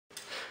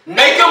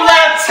Make them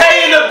laugh.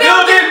 Tay in the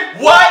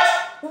building. What?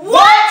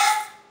 What?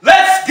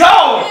 Let's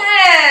go.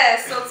 Yeah.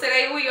 So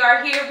today we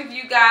are here with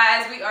you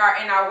guys. We are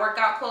in our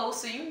workout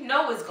clothes, so you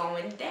know it's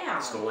going down.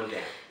 It's going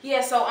down.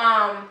 Yeah. So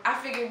I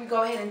figured we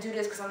go ahead and do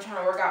this because I'm trying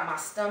to work out my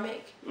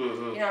stomach.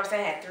 Mm-hmm. You know what I'm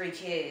saying? I had 3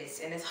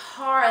 kids, and it's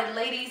hard,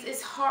 ladies.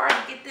 It's hard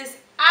to get this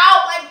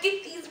out. Like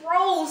get these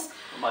rolls.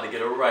 I'm about to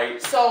get it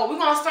right. So we're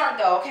gonna start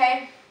though,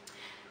 okay?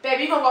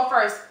 Baby, you're gonna go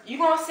first. You're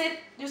gonna sit,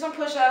 do some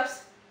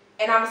push-ups,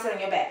 and I'm gonna sit on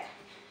your back.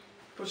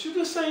 But you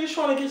just saying you're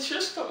trying to get your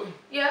stomach.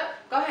 Yeah,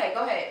 go ahead,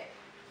 go ahead.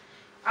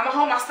 I'm gonna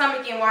hold my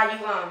stomach in while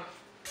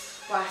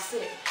I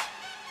sit.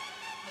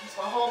 I'm just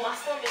gonna hold my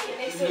stomach in.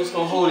 They say you just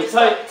gonna hold it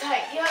tight?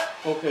 Tight, yep.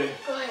 Okay.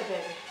 Go ahead,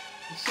 baby.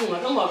 It seems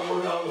like I'm about to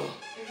work out though.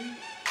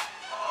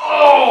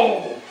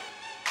 Oh!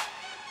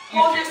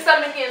 Hold your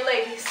stomach in,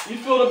 ladies. You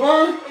feel the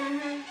burn?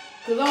 Mm-hmm.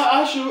 Cause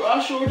I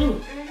sure do.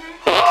 Mm-hmm.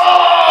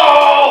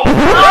 Oh!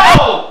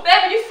 Oh!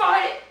 Baby, you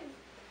farted.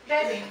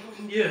 Baby.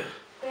 Yeah.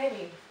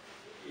 Baby.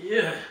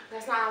 Yeah.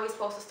 That's not how we're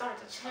supposed to start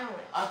the challenge.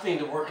 I think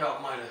the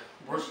workout might have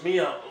worked me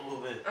out a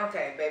little bit.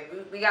 Okay,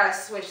 baby. We gotta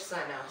switch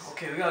something else.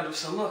 Okay, we gotta do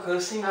something else,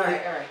 cause it seems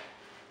like Alright.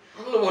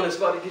 I'm the one that's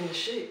about to get in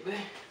shape,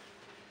 man.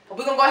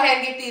 We're gonna go ahead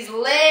and get these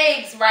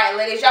legs right,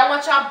 ladies. Y'all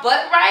want y'all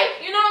butt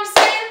right? You know what I'm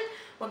saying?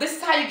 Well, this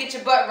is how you get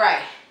your butt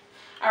right.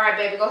 Alright,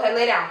 baby. Go ahead,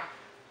 lay down.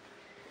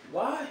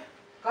 Why?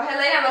 Go ahead,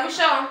 lay down. Let me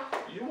show them.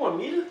 You want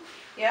me to?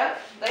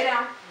 Yep, lay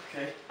down.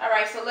 Okay.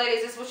 Alright, so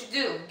ladies, this is what you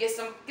do.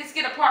 Just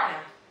get a partner.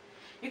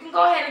 You can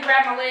go ahead and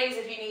grab my legs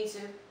if you need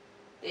to.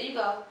 There you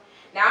go.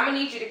 Now I'm gonna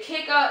need you to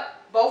kick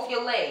up both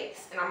your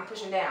legs, and I'm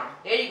pushing down.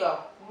 There you go.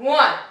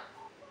 1.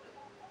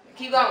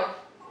 Keep going.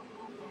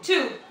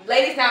 2.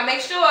 Ladies, now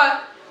make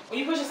sure when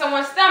you're pushing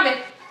someone's stomach,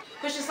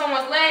 pushing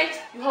someone's legs,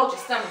 you hold your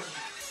stomach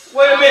in.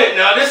 Wait a minute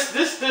now. This.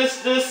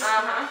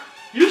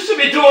 You should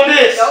be doing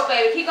this. No,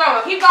 baby. Keep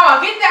going. Keep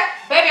going. Get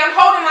that. Baby, I'm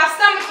holding my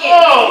stomach in.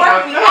 Oh, It's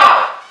working my me God.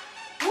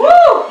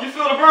 out. Woo! You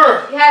feel the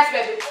burn? Yes,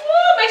 baby.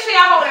 Woo! Make sure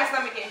y'all hold that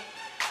stomach in.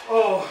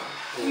 Oh.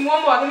 Give me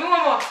one more. Give me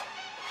one more.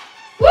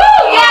 Woo!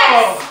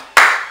 Yes!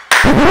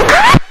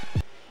 Oh.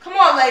 Come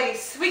on,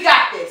 ladies. We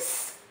got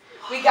this.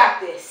 We got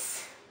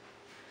this.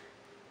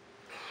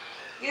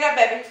 Get up,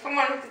 baby. Come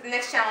on, look at the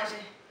next challenge.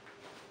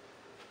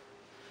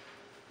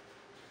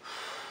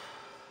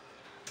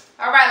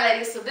 All right,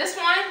 ladies. So this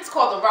one is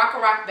called the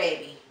Rock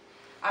Baby.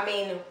 I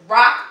mean,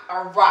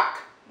 rock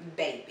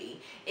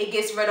baby. It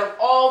gets rid of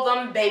all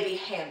them baby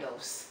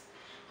handles.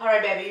 All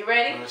right, baby. You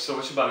ready? All right, so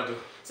what you about to do?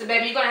 So,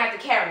 baby, you're going to have to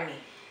carry me.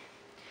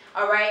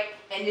 All right?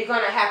 And you're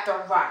going to have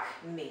to rock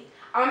me.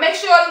 I'm going to make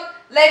sure,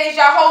 ladies,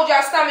 y'all hold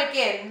y'all stomach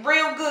in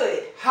real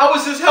good. How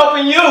is this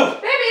helping you?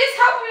 Baby, it's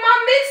helping my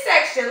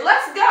midsection.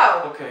 Let's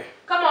go. Okay.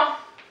 Come on.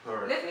 All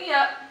right. Lift me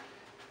up.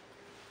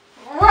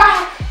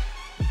 Rock.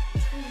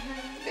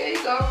 There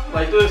you go.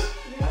 Like this?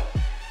 Yep.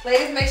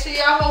 Ladies, make sure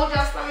y'all hold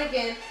y'all stomach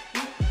in.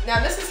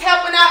 Now, this is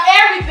helping out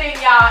everything,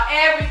 y'all.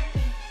 Everything.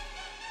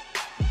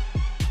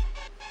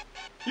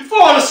 You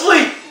falling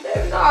asleep.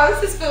 Baby, no,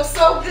 this just feels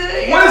so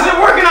good. When is it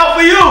working out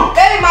for you?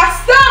 Baby, my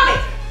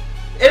stomach.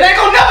 It ain't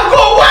gonna never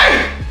go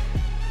away.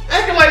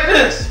 Acting like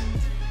this.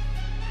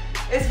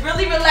 It's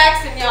really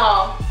relaxing,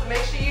 y'all. So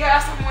make sure you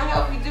have someone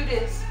help you do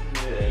this.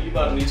 Yeah, you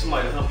about to need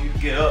somebody to help you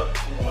get up.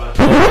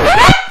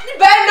 You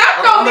better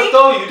not throw me. I'm gonna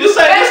throw you. This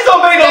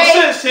don't make no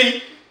sense,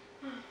 T.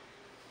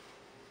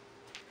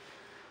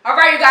 All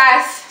right, you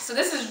guys. So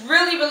this is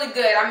really, really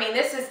good. I mean,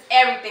 this is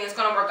everything. It's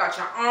gonna work out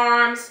your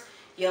arms,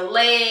 your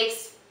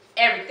legs,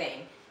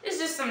 everything. It's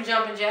just some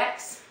jumping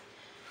jacks.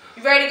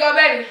 You ready to go,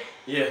 baby?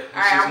 Yeah. All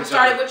right, I'm gonna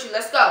start it with you.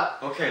 Let's go.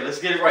 Okay, let's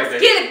get it right,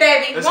 baby. Get it,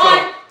 baby. Let's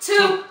 1,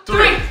 2,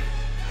 3.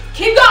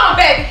 Keep going,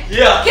 baby.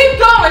 Yeah.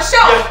 Keep going.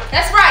 Show. Yeah.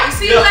 That's right. You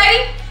see the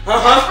lady?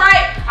 That's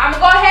right. I'm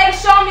gonna go ahead and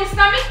show them your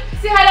stomach.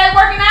 See how that's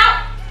working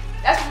out?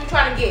 That's what we're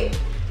trying to get.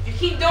 You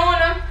keep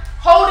doing them.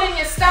 Hold in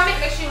your stomach.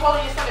 Make sure you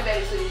hold in your stomach,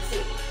 baby, so you can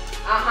see.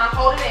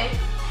 Hold it in.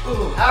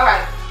 Ooh. All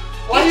right.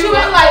 Why you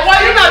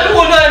not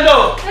doing nothing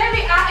though?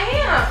 Baby, I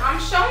am. I'm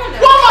showing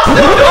them. What am I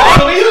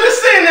still doing? You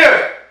just sitting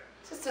there.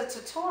 It's just a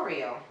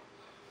tutorial.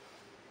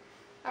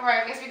 All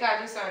right, I guess we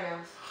gotta do something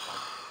else.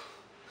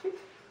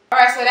 All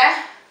right, so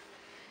that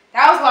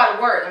was a lot of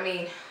work. I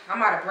mean,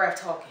 I'm out of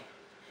breath talking.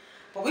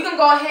 But we're gonna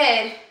go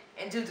ahead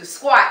and do the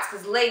squats,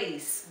 because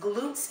ladies,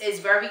 glutes is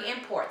very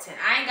important.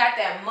 I ain't got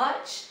that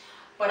much,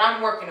 but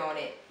I'm working on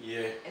it.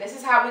 Yeah. And this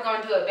is how we're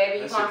gonna do it, baby.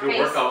 That's you're a gonna good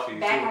face workout for you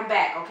back too. on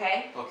back,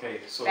 okay?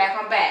 Okay, so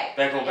back on back.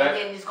 Back on back. And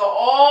then just go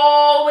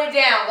all the way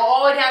down. Go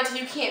all the way down until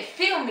you can't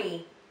feel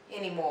me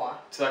anymore.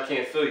 Till I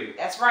can't feel you.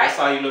 That's right. That's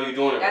how you know you're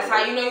doing it That's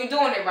right. how you know you're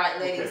doing it right,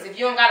 ladies. Okay. If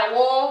you don't got a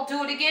wall,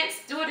 do it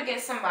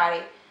against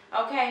somebody.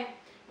 Okay?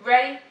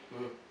 Ready?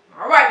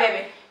 All right,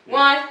 baby.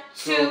 Yeah. 1,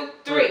 2,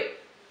 3.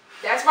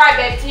 That's right,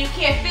 baby. Till you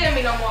can't feel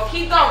me no more.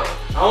 Keep going.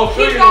 I don't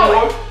feel Keep you going.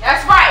 no more.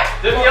 That's right.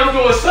 Tiffany, I'm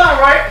doing something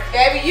right.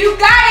 Baby, you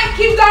got it.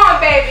 Keep going,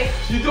 baby.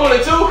 You doing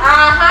it too?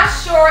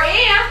 Sure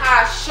am.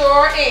 I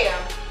sure am.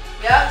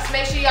 Yep. Just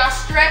make sure y'all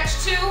stretch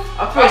too.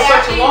 I feel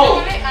such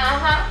alone. Doing it.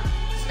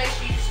 Just make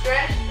sure you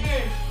stretch.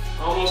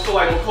 I almost feel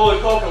like Macaulay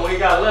Culkin when he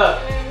got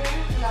left.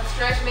 gotta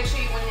stretch. Make sure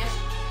you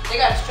they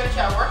gotta stretch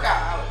our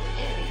workout out at the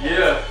end.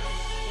 Yeah.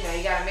 You know,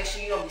 you gotta make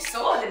sure you don't be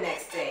sore the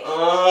next day.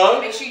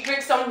 Uh-huh. Make sure you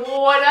drink some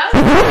water.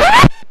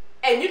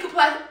 And you can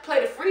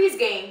play the freeze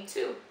game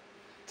too.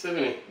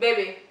 Tiffany.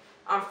 Baby,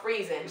 I'm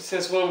freezing.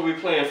 Since when were we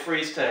playing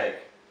freeze tag?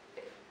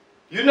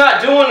 You're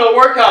not doing no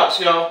workouts,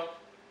 yo.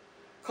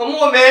 Come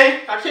on,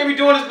 man. I can't be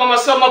doing this by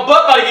myself. My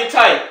butt about to get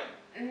tight.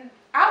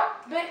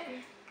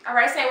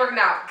 Alright, this ain't working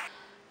out.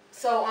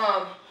 So,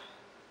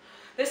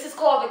 this is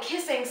called the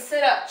kissing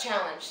sit-up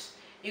challenge.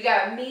 You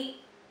gotta meet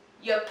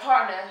your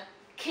partner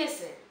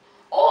kissing.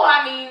 Or,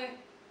 I mean,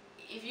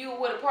 if you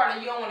with a partner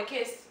you don't want to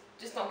kiss,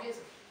 just don't kiss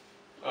him.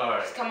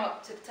 Alright. Just come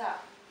up to the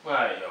top.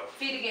 Alright, yo.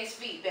 Feet against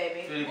feet,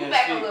 baby. Feet Move against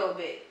back feet. a little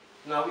bit.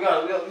 No, we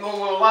don't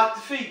want to lock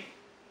the feet.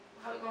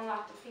 How we gonna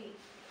lock the feet?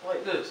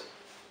 Like this.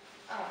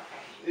 Oh,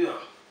 okay. Yeah.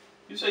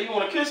 You say you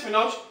want to kiss me,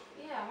 don't you?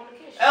 Yeah, I want to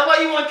kiss you. Act like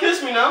you want to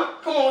kiss me now.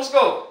 Come on, let's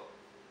go.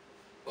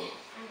 Okay.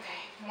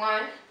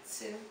 1,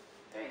 2,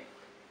 3.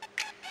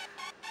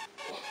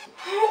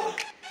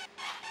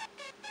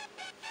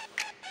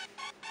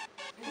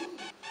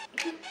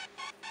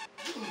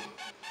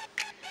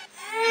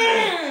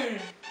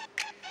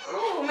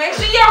 Ooh, make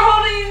sure you're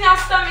holding in your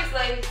stomachs,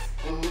 ladies.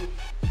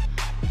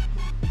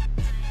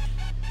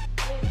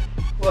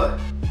 What?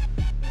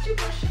 Did you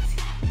brush your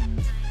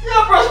teeth? Yeah,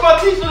 I brushed my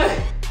teeth today.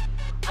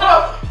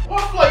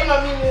 What feel like you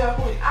not meeting me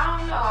halfway? I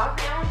don't know. I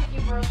don't think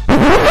you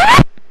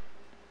brushed.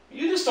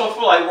 You just don't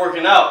feel like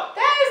working out.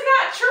 That is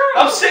not true.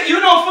 I'm sick. You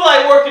don't feel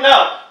like working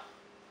out.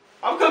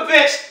 I'm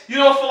convinced you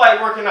don't feel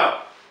like working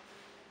out.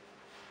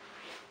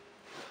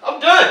 I'm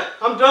done.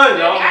 I'm done,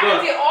 y'all. I'm done.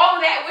 I did all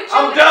of that with you.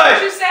 I'm done.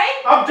 What you say?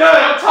 I'm done.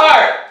 I'm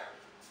tired.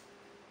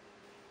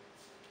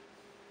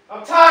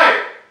 I'm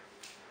tired.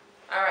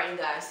 All right, you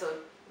guys. So,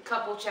 a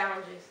couple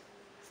challenges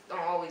don't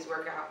always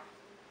work out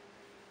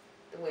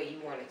the way you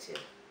want it to.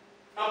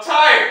 I'm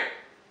tired.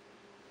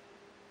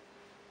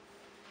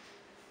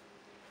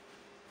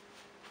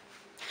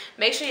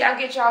 Make sure y'all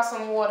get y'all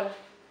some water.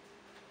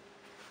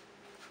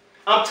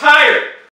 I'm tired.